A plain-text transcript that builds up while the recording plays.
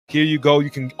Here you go. You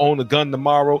can own a gun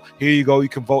tomorrow. Here you go. You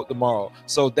can vote tomorrow.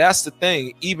 So that's the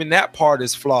thing. Even that part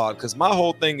is flawed, because my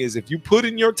whole thing is, if you put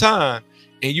in your time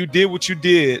and you did what you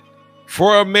did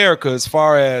for America, as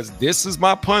far as this is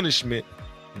my punishment,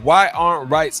 why aren't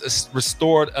rights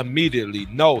restored immediately?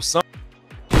 No, some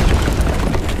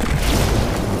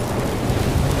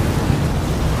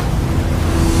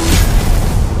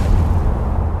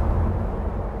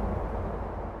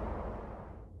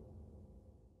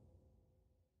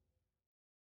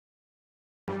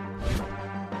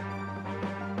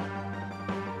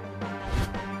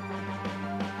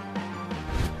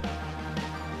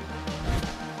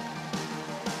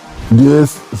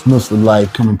This is Mr.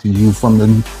 Life coming to you from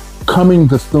the coming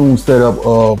to soon setup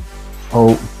of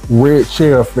a Red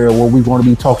Chair Affair, where we're going to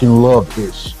be talking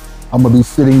love-ish. I'm going to be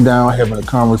sitting down having a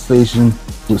conversation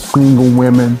with single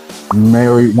women,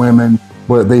 married women,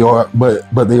 but they are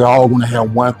all going to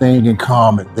have one thing in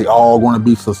common. They all going to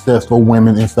be successful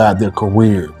women inside their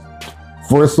careers.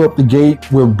 First up the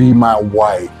gate will be my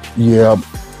wife. Yeah,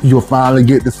 you'll finally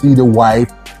get to see the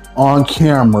wife on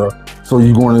camera. So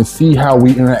you're going to see how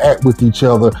we interact with each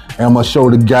other. And I'm going to show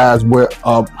the guys what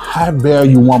a high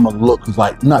value woman looks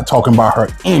like. I'm not talking about her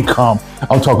income.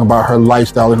 I'm talking about her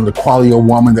lifestyle and the quality of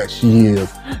woman that she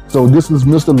is. So this is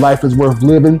Mr. Life is Worth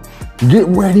Living. Get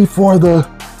ready for the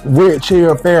Red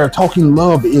Chair Affair, talking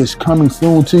love-ish, coming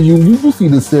soon to you. You see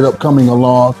the setup coming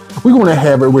along. We're going to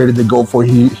have it ready to go for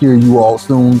hear you all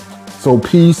soon. So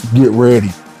peace, get ready.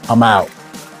 I'm out.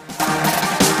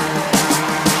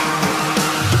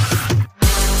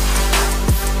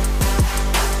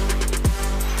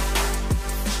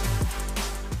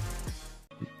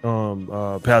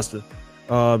 Pastor,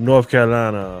 North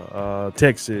Carolina,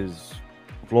 Texas,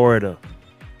 Florida,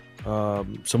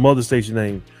 some other states you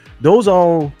named. Those are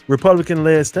all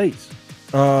Republican-led states.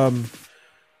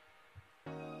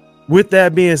 With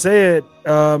that being said,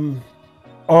 does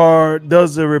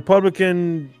the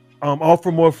Republican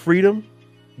offer more freedom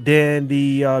than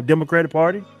the Democratic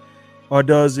Party, or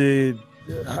does it?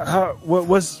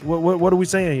 What are we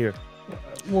saying here?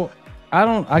 Well,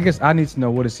 I guess I need to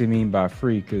know, what does he mean by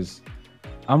free? Because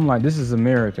I'm like, this is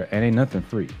America and ain't nothing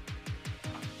free.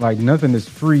 Like, nothing is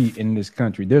free in this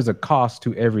country. There's a cost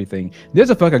to everything. There's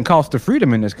a fucking cost to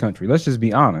freedom in this country. Let's just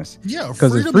be honest. Yeah,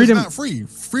 because freedom is not free.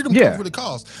 Freedom comes with a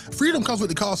cost. Freedom comes with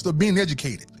the cost of being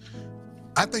educated.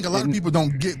 I think a lot of people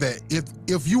don't get that.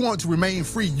 If you want to remain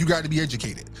free, you got to be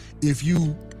educated. If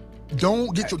you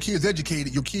don't get your kids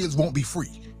educated, your kids won't be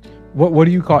free. What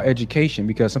do you call education?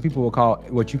 Because some people will call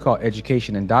what you call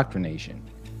education indoctrination.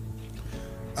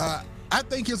 I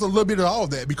think it's a little bit of all of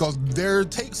that, because there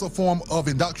takes a form of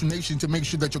indoctrination to make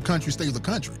sure that your country stays a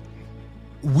country.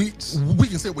 We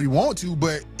can say what we want to,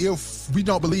 but if we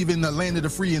don't believe in the land of the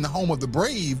free and the home of the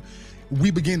brave, we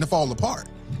begin to fall apart.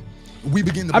 We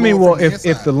begin to. I mean, well, if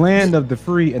the land of the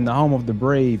free and the home of the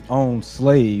brave owns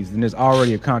slaves, then there's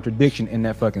already a contradiction in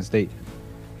that fucking statement.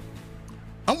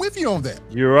 I'm with you on that.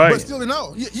 You're right. But still,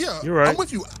 no, yeah, you're right. I'm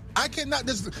with you. I cannot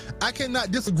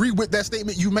disagree with that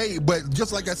statement you made. But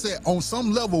just like I said, on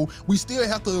some level, we still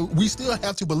have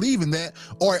to believe in that,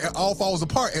 or it all falls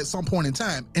apart at some point in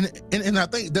time. And I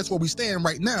think that's where we stand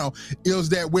right now, is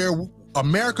that where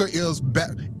America is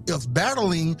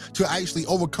battling to actually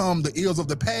overcome the ills of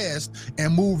the past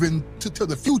and move into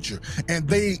the future.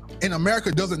 And America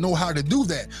doesn't know how to do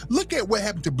that. Look at what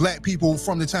happened to black people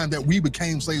from the time that we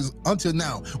became slaves until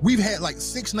now. We've had like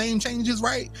 6 name changes,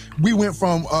 right? We went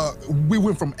from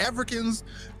Africans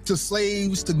to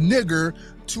slaves to nigger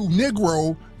to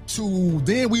Negro to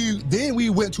then we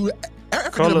went to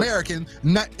African American,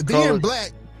 then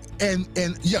black. And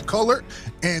colored,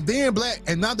 and then black,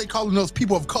 and now they calling us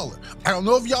people of color. I don't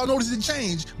know if y'all noticed the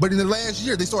change, but in the last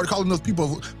year they started calling us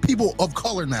people of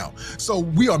color now. So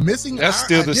we are missing. That's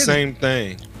still the same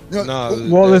thing. No,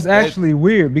 well, it's actually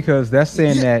weird, because that's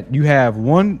saying that you have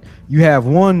one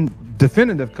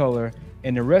definitive color,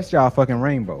 and the rest y'all fucking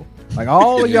rainbow. Like,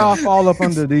 all of y'all fall up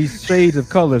under these shades of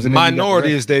colors. And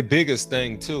minority is their biggest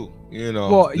thing too. You know,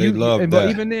 well, they love that. But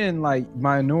even then, like,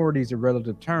 minority is a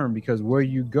relative term, because where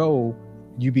you go,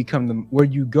 you become where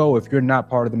you go. If you're not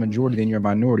part of the majority, then you're a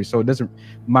minority. So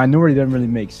minority doesn't really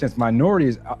make sense.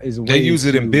 Minority is a way they use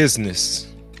it in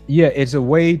business. Yeah, it's a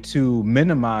way to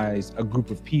minimize a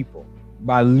group of people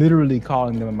by literally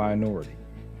calling them a minority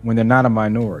when they're not a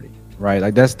minority, right?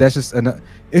 Like, that's just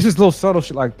it's just little subtle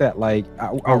shit like that. Like,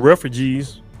 our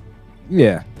refugees.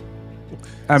 Yeah,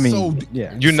 I mean,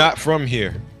 you're not from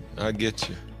here. I get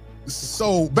you.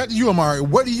 So back to you, Amari.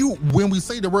 When we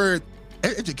say the word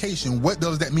education, what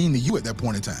does that mean to you at that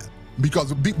point in time?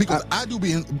 Because I do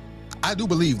I do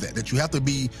believe that you have to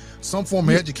be some form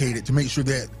of educated to make sure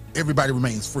that everybody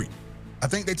remains free. I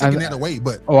think they're taking that away,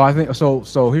 but I think so.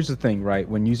 So here's the thing, right?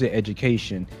 When you say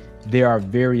education, there are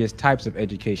various types of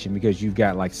education, because you've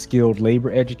got like skilled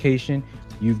labor education,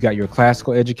 you've got your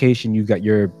classical education, you've got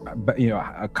your,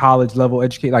 a college level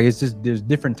education. Like, it's just, there's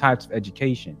different types of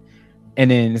education. And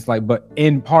then it's like, but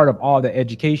in part of all the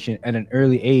education at an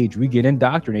early age, we get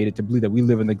indoctrinated to believe that we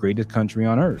live in the greatest country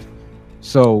on earth.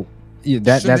 So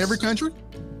that's every country.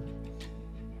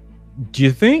 Do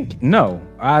you think? No,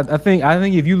 I think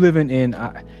if you living in,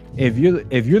 if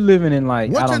you're living in like,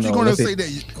 what I don't country know, gonna say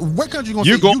that? What country gonna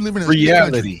You're say going you living in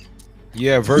reality?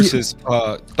 Yeah, versus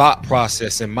thought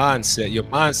process and mindset. Your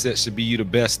mindset should be you the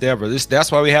best ever.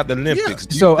 That's why we have the Olympics.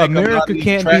 Yeah. So America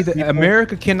can't be the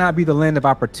America cannot be the land of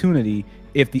opportunity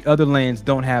if the other lands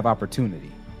don't have opportunity,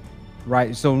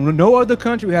 right? So no other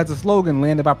country has a slogan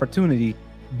 "Land of Opportunity"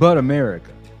 but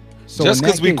America. So just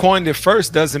because we coined it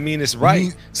first doesn't mean it's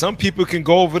right. Some people can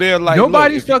go over there like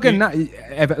nobody's fucking.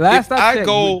 If I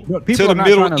go to the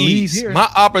Middle East, my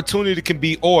opportunity can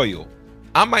be oil.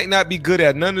 I might not be good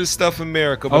at none of the stuff in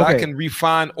America, but I can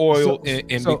refine oil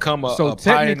and become a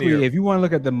technically, pioneer. If you want to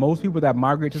look at the most people that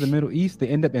migrate to the Middle East, they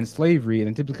end up in slavery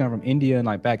and typically come from India and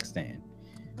like Pakistan,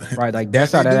 right? Like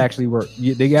that's how that actually works.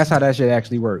 That's how that shit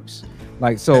actually works.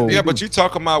 Like, so yeah, but you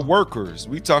talking about workers.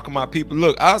 We talking about people.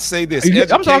 Look, I'll say this.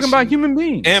 I'm talking about human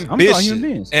beings.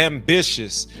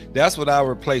 Ambitious. That's what I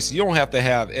replace. You don't have to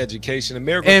have education.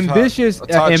 America ambitious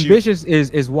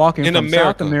is walking from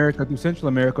South America through Central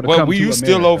America to come to America. You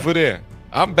still over there.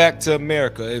 I'm back to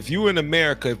America. If you in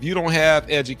America, if you don't have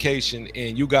education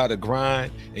and you got to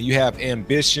grind and you have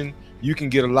ambition, you can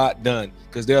get a lot done.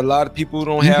 Because there are a lot of people who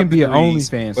don't have. You can be an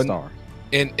OnlyFans star.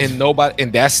 And nobody,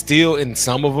 and that's still, and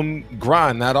some of them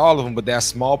grind, not all of them, but that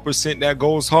small percent that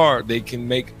goes hard, they can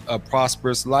make a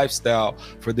prosperous lifestyle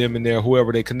for them and their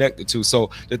whoever they connected to. So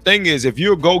the thing is, if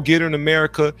you're a go-getter in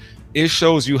America, it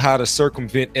shows you how to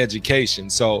circumvent education.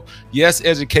 So yes,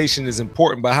 education is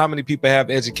important, but how many people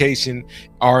have education,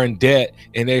 are in debt,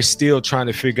 and they're still trying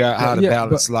to figure out how to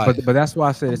balance life? But that's why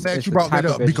I said it's you brought that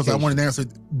up because I wanted to answer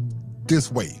it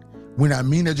this way. When I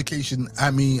mean education,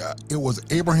 I mean it was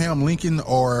Abraham Lincoln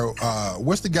or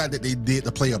what's the guy that they did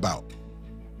the play about?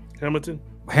 Hamilton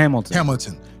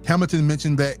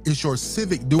mentioned that it's your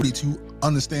civic duty to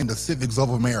understand the civics of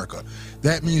America.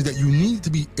 That means that you need to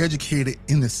be educated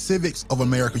in the civics of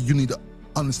America. You need to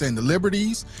understand the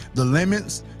liberties, the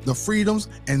limits, the freedoms,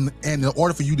 and in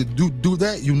order for you to do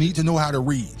that, you need to know how to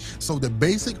read. So the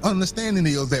basic understanding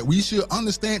is that we should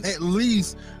understand at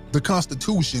least the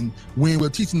Constitution when we're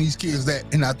teaching these kids that.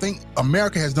 And I think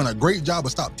America has done a great job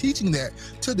of stop teaching that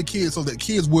to the kids so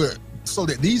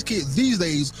that these kids these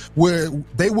days where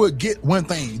they would get one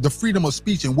thing, the freedom of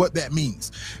speech and what that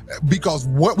means. Because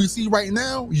what we see right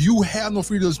now, you have no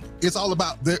freedom. It's all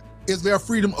about is their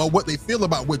freedom of what they feel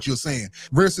about what you're saying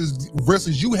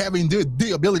versus you having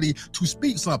the ability to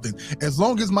speak something. As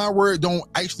long as my word don't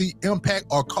actually impact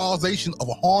or causation of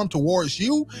harm towards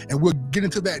you, and we'll get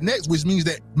into that next, which means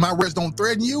that my words don't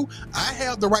threaten you, I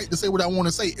have the right to say what I want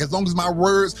to say as long as my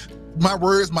words, my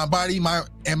body, my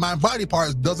body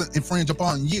parts doesn't infringe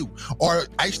upon you or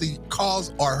actually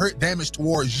cause or hurt damage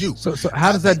towards you. So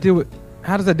how does that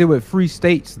deal with free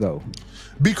states though?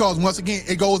 Because once again,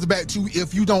 it goes back to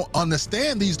if you don't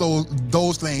understand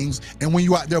those things, and when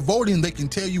you're out there voting, they can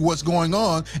tell you what's going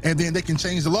on, and then they can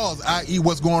change the laws, i.e.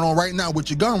 what's going on right now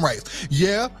with your gun rights.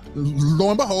 Yeah, lo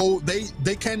and behold,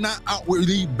 they cannot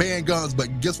outwardly ban guns,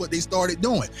 but guess what they started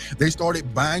doing? They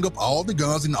started buying up all the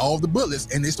guns and all the bullets,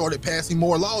 and they started passing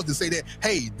more laws to say that,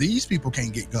 hey, these people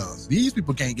can't get guns. These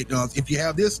people can't get guns. If you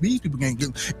have this, these people can't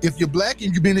get. If you're black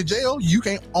and you've been in jail, you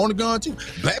can't own a gun too.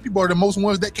 Black people are the most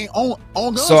ones that can't own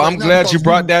guns. So I'm glad you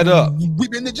brought that up.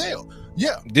 We've been to jail.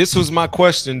 Yeah. This was my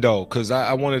question though, because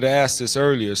I wanted to ask this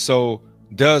earlier. So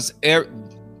does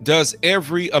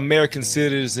every American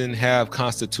citizen have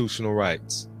constitutional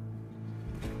rights?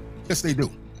 Yes, they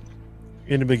do.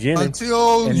 In the beginning. Until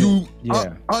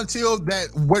that,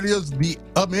 what is the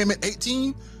Amendment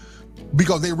 18?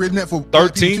 Because they written that for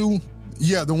 13.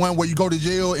 Yeah, the one where you go to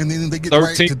jail and then they get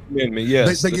 13th Amendment.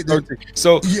 Yes, they get 13.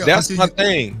 So yeah, that's my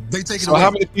thing. They take it so away. How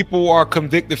many people are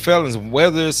convicted felons?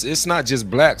 Whether it's not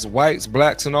just blacks, whites,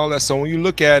 blacks, and all that. So when you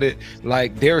look at it,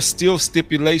 like there are still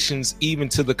stipulations even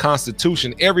to the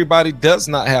Constitution. Everybody does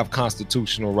not have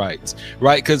constitutional rights,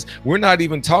 right? Because we're not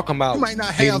even talking about. You might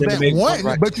not have that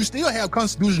one, but you still have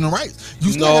constitutional rights.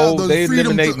 You still have the they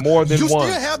eliminate more than one.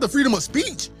 You still have the freedom of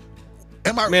speech.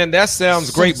 Man, that sounds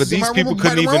great, but these people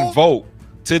couldn't even vote.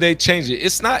 till they change it.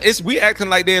 It's not. It's we acting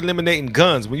like they're eliminating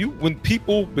guns. When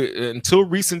people until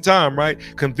recent time, right?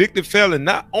 Convicted felon.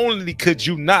 Not only could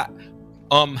you not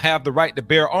have the right to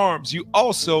bear arms, you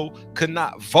also could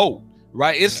not vote.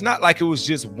 Right? It's not like it was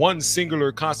just one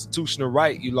singular constitutional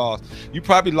right you lost. You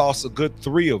probably lost a good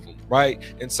 3 of them, right?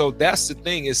 And so that's the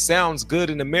thing. It sounds good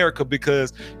in America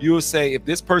because you will say if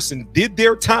this person did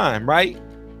their time, right?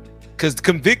 Because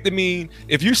convicted mean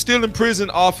if you're still in prison,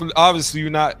 obviously you're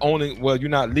not owning, well, you're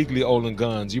not legally owning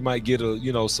guns. You might get a,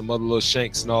 you know, some other little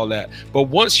shanks and all that. But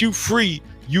once you free,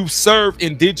 you served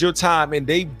and did your time and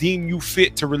they deem you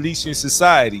fit to release you in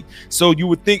society. So you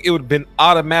would think it would have been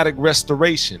automatic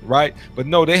restoration, right? But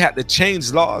no, they had to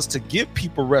change laws to give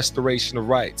people restoration of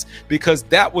rights because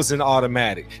that was an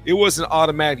automatic. It wasn't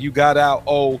automatic. You got out,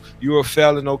 oh, you're a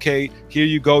felon, okay, here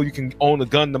you go, you can own a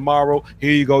gun tomorrow,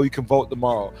 here you go, you can vote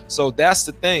tomorrow. So that's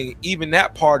the thing. Even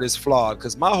that part is flawed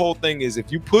because my whole thing is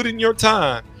if you put in your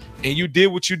time and you did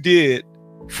what you did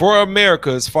for America,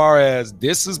 as far as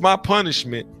this is my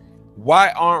punishment,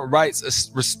 why aren't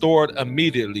rights restored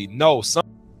immediately? No, some